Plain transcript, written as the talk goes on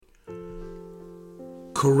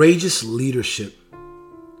Courageous leadership.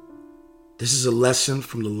 This is a lesson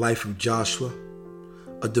from the life of Joshua,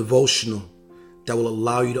 a devotional that will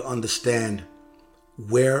allow you to understand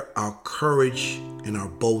where our courage and our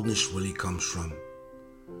boldness really comes from.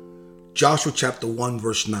 Joshua chapter 1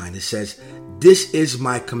 verse 9, it says, "This is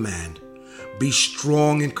my command. Be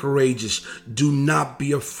strong and courageous. Do not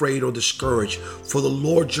be afraid or discouraged, for the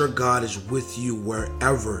Lord your God is with you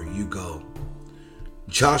wherever you go."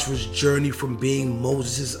 Joshua's journey from being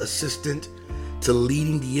Moses' assistant to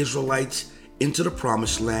leading the Israelites into the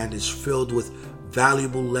promised land is filled with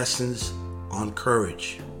valuable lessons on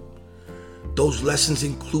courage. Those lessons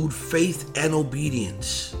include faith and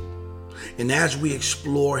obedience. And as we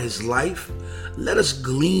explore his life, let us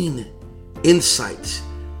glean insights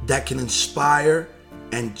that can inspire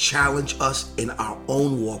and challenge us in our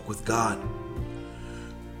own walk with God.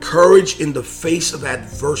 Courage in the face of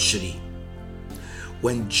adversity.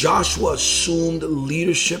 When Joshua assumed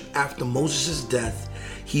leadership after Moses' death,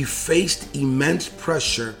 he faced immense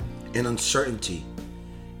pressure and uncertainty.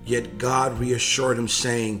 Yet God reassured him,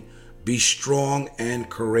 saying, "Be strong and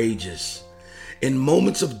courageous." In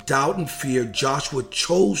moments of doubt and fear, Joshua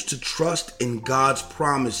chose to trust in God's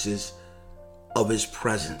promises of his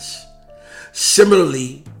presence.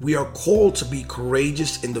 Similarly, we are called to be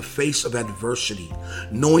courageous in the face of adversity,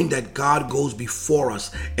 knowing that God goes before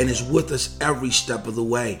us and is with us every step of the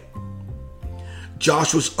way.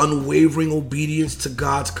 Joshua's unwavering obedience to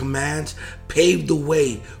God's commands paved the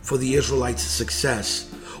way for the Israelites' success.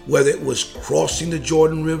 Whether it was crossing the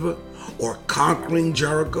Jordan River or conquering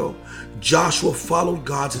Jericho, Joshua followed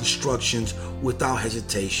God's instructions without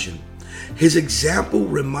hesitation. His example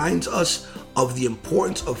reminds us of the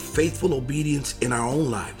importance of faithful obedience in our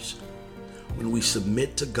own lives. When we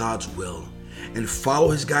submit to God's will and follow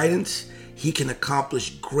his guidance, he can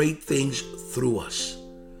accomplish great things through us.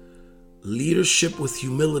 Leadership with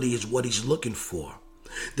humility is what he's looking for.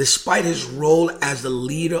 Despite his role as the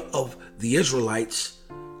leader of the Israelites,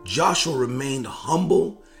 Joshua remained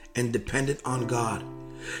humble and dependent on God.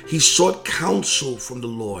 He sought counsel from the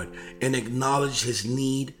Lord and acknowledged his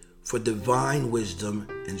need for divine wisdom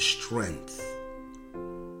and strength.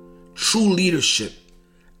 True leadership,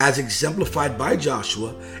 as exemplified by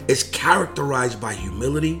Joshua, is characterized by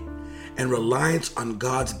humility and reliance on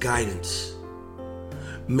God's guidance.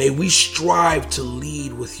 May we strive to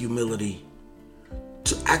lead with humility,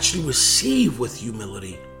 to actually receive with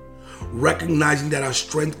humility, recognizing that our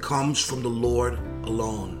strength comes from the Lord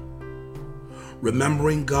alone.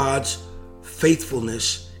 Remembering God's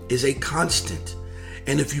faithfulness is a constant.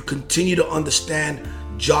 And if you continue to understand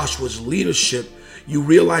Joshua's leadership, you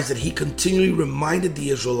realize that he continually reminded the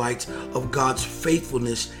Israelites of God's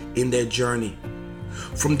faithfulness in their journey.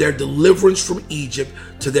 From their deliverance from Egypt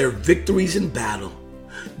to their victories in battle,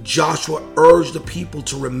 Joshua urged the people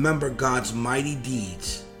to remember God's mighty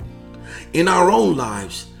deeds. In our own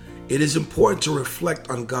lives, it is important to reflect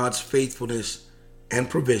on God's faithfulness and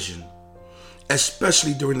provision,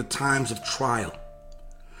 especially during the times of trial.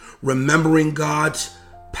 Remembering God's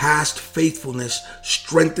past faithfulness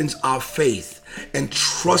strengthens our faith, and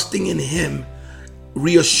trusting in him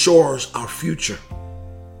reassures our future.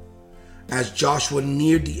 As Joshua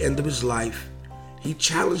neared the end of his life, he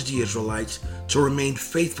challenged the Israelites to remain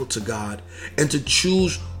faithful to God and to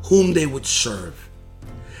choose whom they would serve.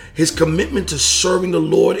 His commitment to serving the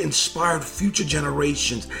Lord inspired future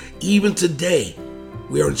generations. Even today,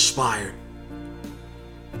 we are inspired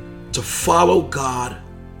to follow God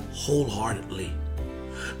wholeheartedly.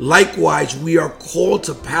 Likewise, we are called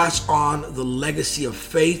to pass on the legacy of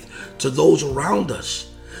faith to those around us,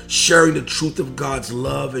 sharing the truth of God's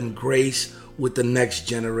love and grace with the next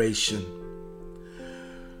generation.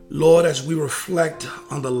 Lord, as we reflect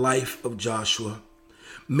on the life of Joshua,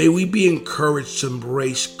 may we be encouraged to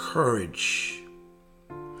embrace courage,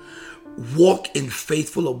 walk in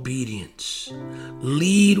faithful obedience,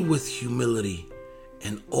 lead with humility,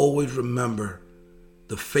 and always remember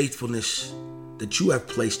the faithfulness that you have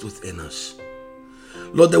placed within us.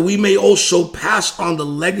 Lord, that we may also pass on the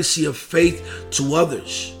legacy of faith to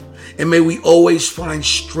others. And may we always find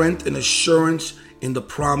strength and assurance in the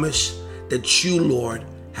promise that you, Lord,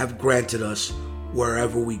 have granted us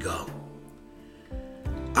wherever we go.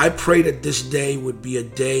 I pray that this day would be a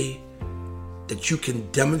day that you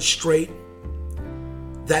can demonstrate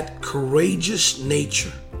that courageous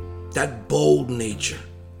nature, that bold nature.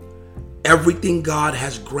 Everything God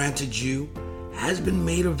has granted you has been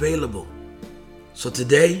made available. So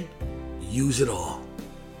today, use it all.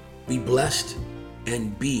 Be blessed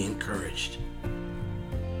and be encouraged.